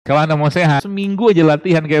Kalau Anda mau sehat, seminggu aja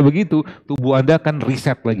latihan kayak begitu, tubuh Anda akan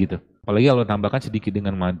reset lagi tuh. Apalagi kalau tambahkan sedikit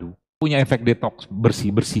dengan madu. Punya efek detox,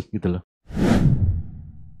 bersih-bersih gitu loh.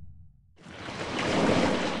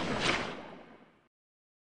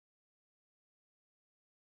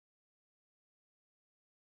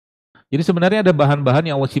 Jadi sebenarnya ada bahan-bahan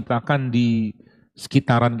yang Allah ciptakan di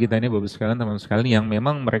sekitaran kita ini, Bapak sekalian, teman sekalian, yang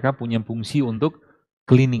memang mereka punya fungsi untuk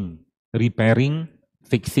cleaning, repairing,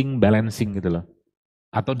 fixing, balancing gitu loh.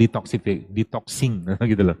 Atau detoxing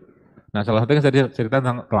gitu loh. Nah, salah satunya saya cerita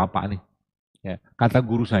tentang kelapa nih. Ya, kata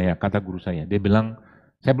guru saya, dia bilang,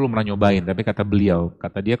 saya belum pernah nyobain, tapi kata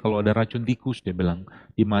dia kalau ada racun tikus, dia bilang,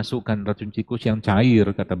 dimasukkan racun tikus yang cair,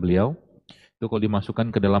 kata beliau, itu kalau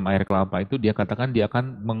dimasukkan ke dalam air kelapa itu, dia katakan dia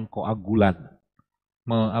akan mengkoagulat,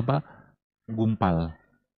 gumpal,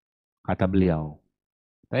 kata beliau.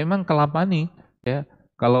 Tapi memang kelapa nih, ya,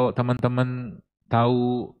 kalau teman-teman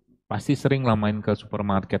tahu, pasti sering lah main ke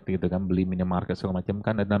supermarket gitu kan, beli minimarket segala macam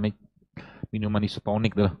kan, ada namanya minuman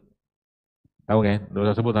isotonik tuh. Tahu kan? Tidak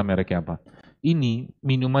usah sebut mereknya apa. Ini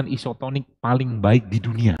minuman isotonik paling baik di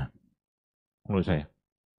dunia, menurut saya.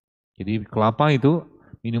 Jadi kelapa itu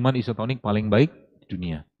minuman isotonik paling baik di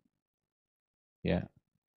dunia. Ya,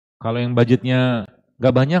 kalau yang budgetnya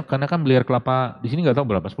nggak banyak, karena kan beli air kelapa di sini nggak tahu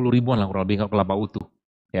berapa, 10 ribuan lah kurang lebih kelapa utuh.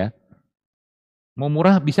 Ya, mau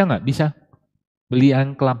murah bisa nggak? Bisa. Beli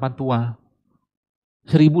yang kelapa tua,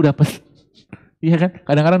 1.000 dapat. Iya kan?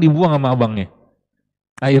 Kadang-kadang dibuang sama abangnya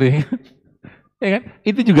airnya. Ya kan?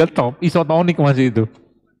 Itu juga top, isotonik masih itu.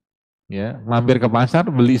 Ya, mampir ke pasar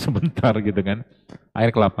beli sebentar gitu kan,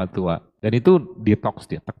 air kelapa tua, dan itu detox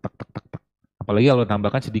dia, tek tek tek tek tek. Apalagi kalau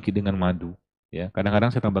tambahkan sedikit dengan madu, ya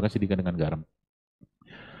kadang-kadang saya tambahkan sedikit dengan garam.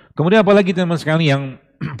 Kemudian apalagi teman sekali yang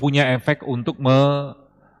punya efek untuk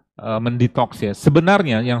mendetox ya.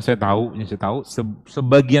 Sebenarnya yang saya tahu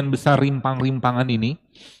sebagian besar rimpang-rimpangan ini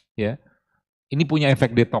ya, ini punya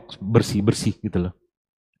efek detox, bersih-bersih gitu loh.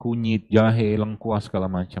 Kunyit, jahe, lengkuas segala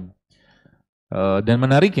macam. Dan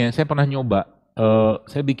menariknya, saya pernah nyoba,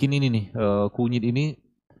 saya bikin ini nih, kunyit ini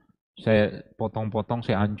saya potong-potong,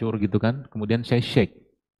 saya hancur gitu kan, kemudian saya shake.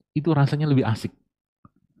 Itu rasanya lebih asik.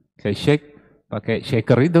 Saya shake pakai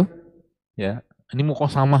shaker itu, ya. Ini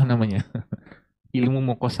mukosamah namanya, ilmu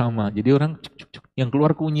mukosama. Jadi orang cuk, cuk, cuk, yang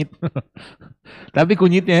keluar kunyit. Tapi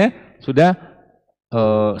kunyitnya sudah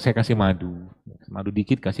saya kasih madu, madu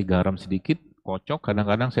dikit, kasih garam sedikit, kocok.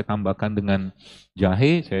 Kadang-kadang saya tambahkan dengan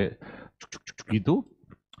jahe, saya cuk, cuk, cuk, cuk gitu.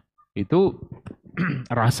 Itu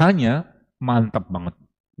rasanya mantap banget,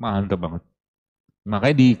 mantap banget.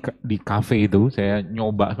 Makanya di kafe itu saya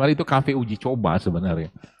nyoba, sebenarnya itu kafe uji coba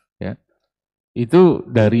sebenarnya. Ya, itu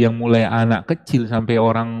dari yang mulai anak kecil sampai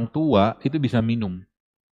orang tua itu bisa minum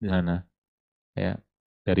di sana. Ya,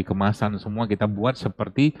 dari kemasan semua kita buat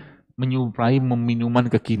seperti menyuplai minuman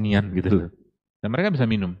kekinian gitu loh. Dan mereka bisa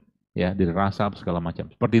minum, ya, dari rasa segala macam.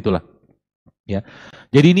 Seperti itulah. Ya,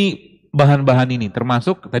 jadi ini bahan-bahan ini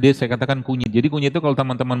termasuk tadi saya katakan kunyit. Jadi kunyit itu kalau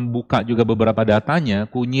teman-teman buka juga beberapa datanya,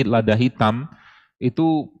 kunyit, lada hitam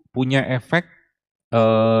itu punya efek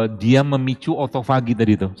dia memicu otofagi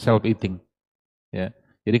tadi itu, self eating. Ya.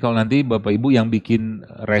 Jadi kalau nanti Bapak Ibu yang bikin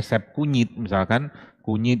resep kunyit misalkan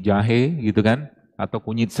kunyit jahe gitu kan atau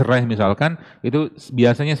kunyit serai misalkan itu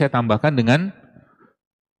biasanya saya tambahkan dengan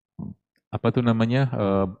apa tuh namanya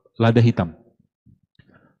lada hitam.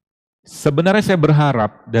 Sebenarnya saya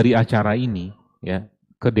berharap dari acara ini ya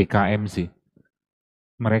ke DKM sih.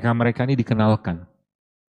 Mereka-mereka ini dikenalkan.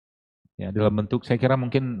 Ya, dalam bentuk saya kira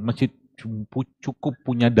mungkin masjid cukup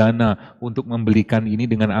punya dana untuk membelikan ini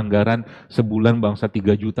dengan anggaran sebulan bangsa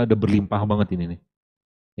 3 juta udah berlimpah banget ini nih.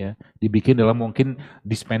 Ya, dibikin dalam mungkin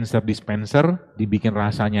dispenser, dibikin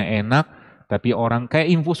rasanya enak, tapi orang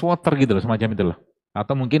kayak infus water gitu loh, semacam itu loh.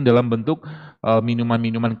 Atau mungkin dalam bentuk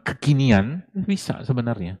minuman-minuman kekinian bisa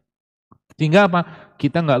sebenarnya. Sehingga apa?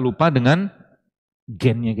 Kita nggak lupa dengan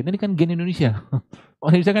gennya. Kita ini kan gen Indonesia.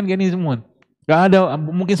 Orang Indonesia kan gen ini semua. Gak ada,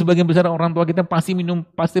 mungkin sebagian besar orang tua kita pasti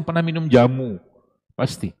pernah minum jamu.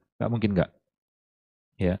 Pasti, nggak mungkin nggak.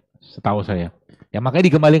 Ya, setahu saya. Ya makanya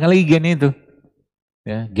dikembalikan lagi gen itu.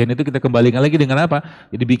 Ya, gen itu kita kembalikan lagi dengan apa?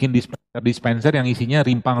 Jadi bikin dispenser yang isinya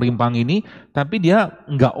rimpang-rimpang ini, tapi dia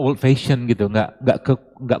nggak old fashion gitu,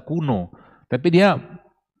 nggak kuno, tapi dia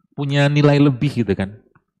punya nilai lebih gitu kan.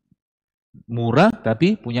 Murah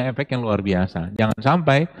tapi punya efek yang luar biasa. Jangan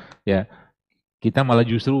sampai ya kita malah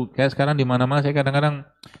justru kayak sekarang di mana-mana saya kadang-kadang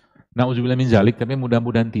nauzubillah min zalik, tapi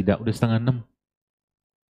mudah-mudahan tidak. Udah setengah 6.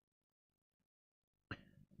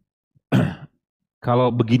 Kalau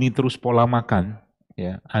begini terus pola makan,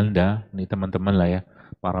 ya Anda, nih teman-teman lah ya,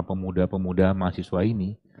 para pemuda-pemuda mahasiswa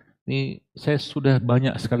ini saya sudah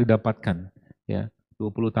banyak sekali dapatkan, ya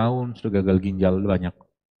 20 tahun sudah gagal ginjal banyak.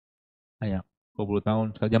 Banyak. 20 tahun.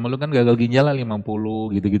 Zaman dulu kan gagal ginjal lah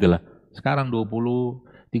 50 gitu-gitu lah. Sekarang 20,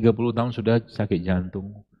 30 tahun sudah sakit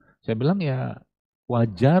jantung. Saya bilang ya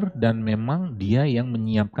wajar dan memang dia yang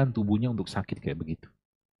menyiapkan tubuhnya untuk sakit kayak begitu.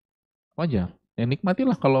 Wajar. Ya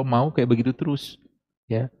nikmatilah kalau mau kayak begitu terus.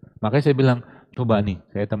 Ya. Makanya saya bilang, coba nih,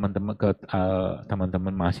 saya teman-teman ke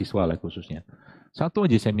teman-teman mahasiswa lah khususnya. Satu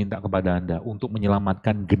aja saya minta kepada Anda untuk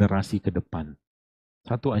menyelamatkan generasi ke depan.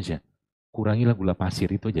 Satu aja. Kurangilah gula pasir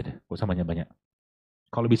itu aja deh, gak usah banyak-banyak.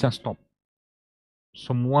 Kalau bisa stop.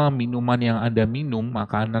 Semua minuman yang Anda minum,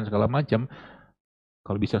 makanan segala macam,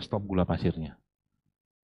 kalau bisa stop gula pasirnya.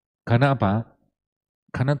 Karena apa?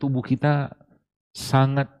 Karena tubuh kita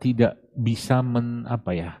sangat tidak bisa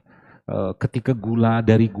ketika gula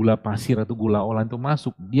dari gula pasir atau gula olahan itu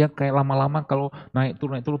masuk, dia kayak lama-lama kalau naik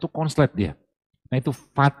turun tuh konslet dia. Nah itu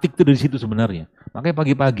fatigue tuh dari situ sebenarnya. Makanya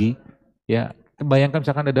pagi-pagi ya bayangkan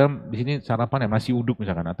misalkan ada di sini sarapan ya nasi uduk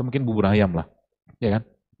misalkan atau mungkin bubur ayam lah, ya kan?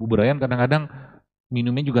 Bubur ayam kadang-kadang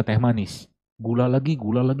minumnya juga teh manis, gula lagi,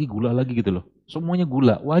 gula lagi, gula lagi gitu loh. Semuanya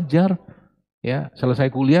gula, wajar. Ya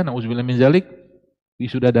selesai kuliah, nauzubillah min zalik,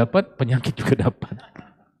 sudah dapat penyakit juga dapat.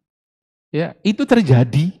 Ya, itu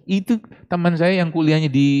terjadi. Itu teman saya yang kuliahnya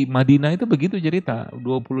di Madinah itu begitu cerita.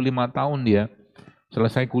 25 tahun dia.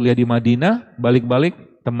 Selesai kuliah di Madinah,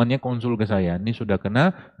 balik-balik temannya konsul ke saya. Ini sudah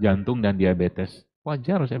kena jantung dan diabetes.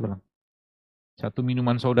 Wajar saya bilang. Satu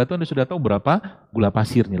minuman soda itu Anda sudah tahu berapa gula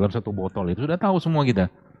pasirnya dalam satu botol. Itu sudah tahu semua kita.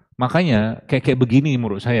 Makanya kayak begini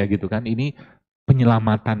menurut saya gitu kan. Ini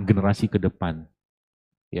penyelamatan generasi ke depan.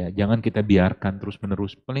 Ya, jangan kita biarkan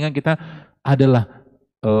terus-menerus. Palingan kita adalah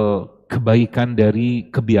kebaikan dari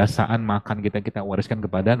kebiasaan makan kita wariskan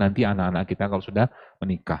kepada nanti anak-anak kita kalau sudah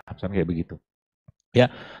menikah, misalnya kayak begitu.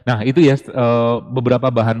 Ya, nah itu ya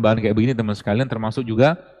beberapa bahan-bahan kayak begini teman sekalian, termasuk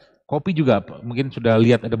juga kopi juga. Mungkin sudah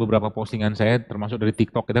lihat ada beberapa postingan saya, termasuk dari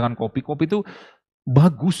TikTok kita kan kopi itu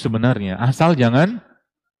bagus sebenarnya, asal jangan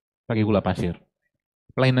pakai gula pasir,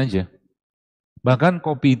 plain aja. Bahkan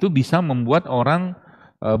kopi itu bisa membuat orang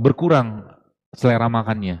berkurang selera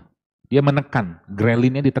makannya. Dia menekan,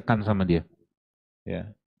 grelinnya ditekan sama dia.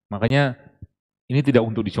 Ya. Makanya ini tidak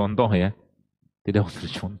untuk dicontoh ya. Tidak untuk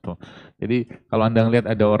dicontoh. Jadi kalau Anda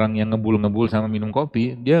ngelihat ada orang yang ngebul-ngebul sama minum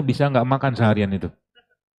kopi, dia bisa nggak makan seharian itu.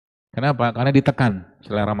 Kenapa? Karena ditekan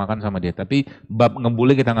selera makan sama dia. Tapi bab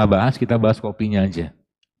ngebulnya kita nggak bahas, kita bahas kopinya aja.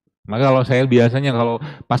 Maka kalau saya biasanya kalau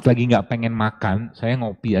pas lagi nggak pengen makan, saya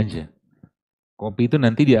ngopi aja. Kopi itu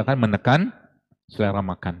nanti dia akan menekan selera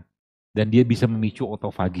makan. Dan dia bisa memicu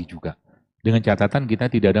otofagi juga. Dengan catatan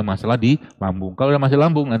kita tidak ada masalah di lambung. Kalau ada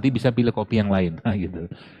masalah lambung nanti bisa pilih kopi yang lain. Nah,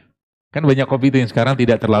 gitu. Kan banyak kopi itu yang sekarang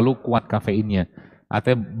tidak terlalu kuat kafeinnya.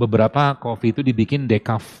 Atau beberapa kopi itu dibikin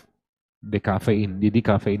dekafein. Jadi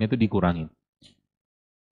kafeinnya itu dikurangin.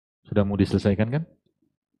 Sudah mau diselesaikan kan?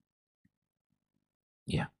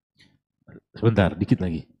 Iya. Sebentar, dikit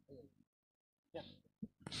lagi.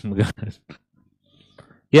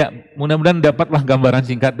 Ya, mudah-mudahan dapatlah gambaran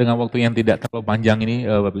singkat dengan waktu yang tidak terlalu panjang ini,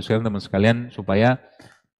 Bapak Ibu sekalian, teman sekalian, supaya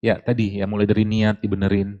ya tadi ya mulai dari niat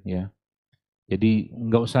dibenerin ya. Jadi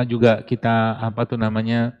nggak usah juga kita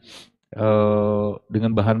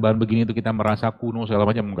dengan bahan-bahan begini itu kita merasa kuno segala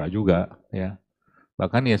macam, enggak juga ya.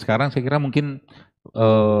 Bahkan ya sekarang saya kira mungkin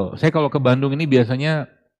saya kalau ke Bandung ini biasanya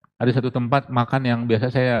ada satu tempat makan yang biasa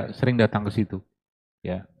saya sering datang ke situ.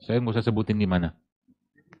 Ya, saya nggak usah sebutin di mana.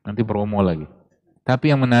 Nanti promo lagi.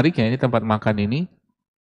 Tapi yang menariknya ini tempat makan ini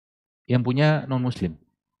yang punya non-muslim.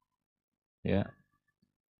 Ya.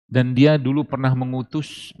 Dan dia dulu pernah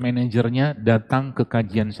mengutus manajernya datang ke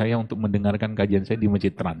kajian saya untuk mendengarkan kajian saya di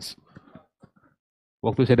Masjid Trans.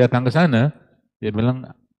 Waktu saya datang ke sana, dia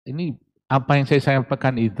bilang, ini apa yang saya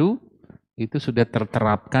sampaikan itu sudah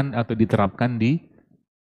terterapkan atau diterapkan di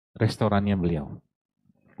restorannya beliau.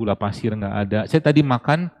 Gula pasir nggak ada. Saya tadi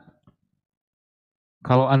makan,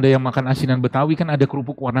 kalau Anda yang makan asinan Betawi kan ada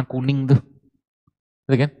kerupuk warna kuning tuh.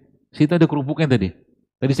 Lihat kan? Situ ada kerupuknya tadi.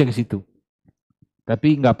 Tadi saya ke situ.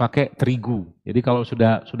 Tapi nggak pakai terigu. Jadi kalau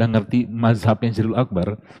sudah ngerti mazhabnya Zaidul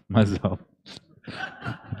Akbar, mazhab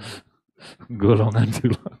golongan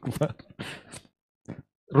Zaidul Akbar.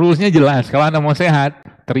 Rulesnya jelas. Kalau Anda mau sehat,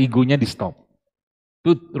 terigunya di stop.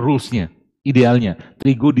 Itu rulesnya, idealnya.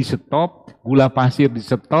 Terigu di stop, gula pasir di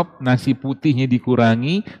stop, nasi putihnya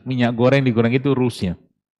dikurangi, minyak goreng dikurangi, itu rulesnya.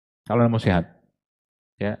 Kalau mau sehat.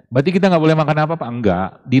 Ya, berarti kita nggak boleh makan apa-apa? Enggak,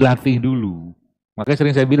 dilatih dulu. Makanya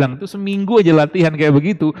sering saya bilang, itu seminggu aja latihan kayak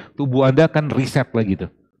begitu, tubuh Anda akan reset lagi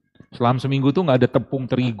tuh. Selama seminggu tuh nggak ada tepung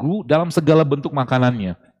terigu dalam segala bentuk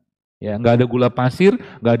makanannya. Ya, nggak ada gula pasir,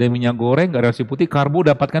 nggak ada minyak goreng, nggak ada nasi putih, karbo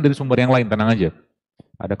dapatkan dari sumber yang lain, tenang aja.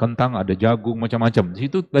 Ada kentang, ada jagung, macam-macam. Di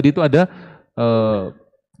situ tadi itu ada eh,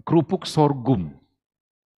 kerupuk sorghum.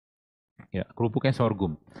 Ya, kerupuknya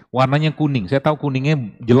sorghum. Warnanya kuning. Saya tahu kuningnya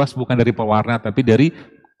jelas bukan dari pewarna, tapi dari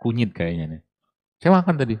kunyit kayaknya nih. Saya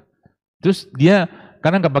makan tadi. Terus dia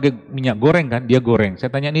karena nggak pakai minyak goreng kan, dia goreng.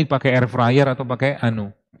 Saya tanya ini pakai air fryer atau pakai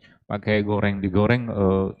pakai goreng, digoreng.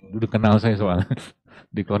 Udah kenal saya soalnya.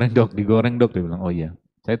 Digoreng dok. Dia bilang, oh iya.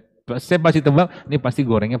 Saya pasti tebak, ini pasti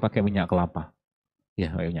gorengnya pakai minyak kelapa.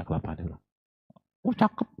 Ya, pakai minyak kelapa. Dia bilang. Oh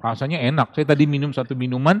cakep, rasanya enak. Saya tadi minum satu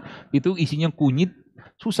minuman, itu isinya kunyit.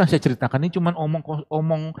 Susah saya ceritakan, ini cuma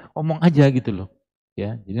omong aja gitu loh.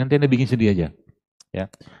 Ya, jadi nanti Anda bikin sendiri aja. Ya,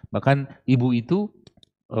 bahkan ibu itu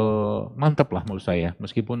mantap lah menurut saya.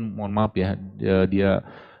 Meskipun mohon maaf ya, dia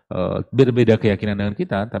berbeda keyakinan dengan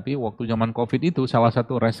kita, tapi waktu zaman COVID itu salah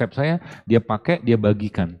satu resep saya dia pakai, dia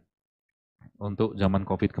bagikan untuk zaman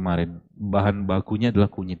COVID kemarin. Bahan bakunya adalah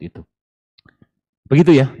kunyit itu.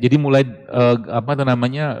 Begitu ya. Jadi mulai apa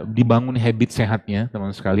namanya dibangun habit sehatnya,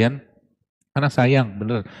 teman sekalian. Karena sayang,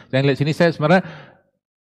 bener. Saya lihat sini saya sebenarnya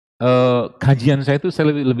kajian saya itu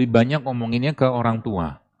saya lebih banyak ngomonginnya ke orang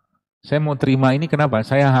tua. Saya mau terima ini kenapa?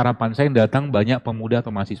 Harapan saya datang banyak pemuda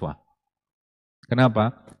atau mahasiswa.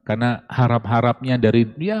 Kenapa? Karena harap-harapnya dari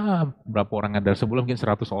ya berapa orang ada sebelum mungkin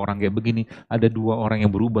 100 orang kayak begini, ada 2 orang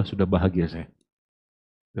yang berubah sudah bahagia saya.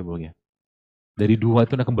 Sudah bahagia. Dari 2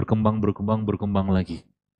 itu akan berkembang lagi.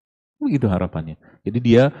 Begitu harapannya. Jadi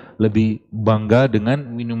dia lebih bangga dengan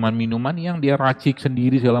minuman-minuman yang dia racik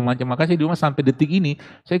sendiri segala macam. Makanya di rumah sampai detik ini,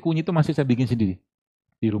 saya kunyit itu masih saya bikin sendiri.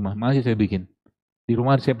 Di rumah masih saya bikin. Di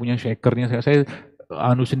rumah saya punya shakernya, saya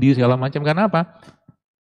anu sendiri segala macam. Karena apa?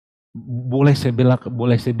 Boleh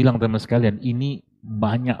saya bilang teman sekalian, ini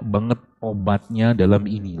banyak banget obatnya dalam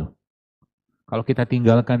ini loh. Kalau kita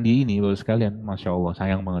tinggalkan di ini, Bapak sekalian, masya Allah,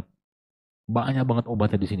 sayang banget. Banyak banget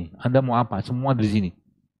obatnya di sini. Anda mau apa? Semua di sini.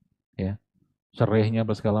 Ya, serehnya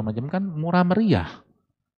apa segala macam kan murah meriah.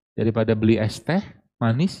 Daripada beli es teh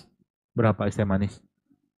manis, berapa es teh manis?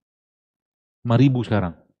 5.000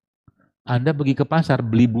 sekarang. Anda pergi ke pasar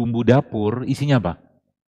beli bumbu dapur, isinya apa?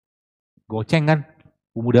 Goceng kan?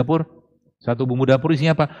 Bumbu dapur. Satu bumbu dapur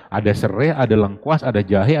isinya apa? Ada serai, ada lengkuas, ada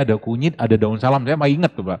jahe, ada kunyit, ada daun salam. Saya masih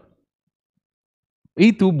ingat tuh Pak.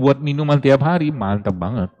 Itu buat minuman tiap hari, mantap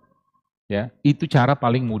banget. Ya, itu cara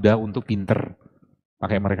paling mudah untuk pinter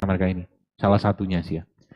pakai mereka-mereka ini. Salah satunya sih ya.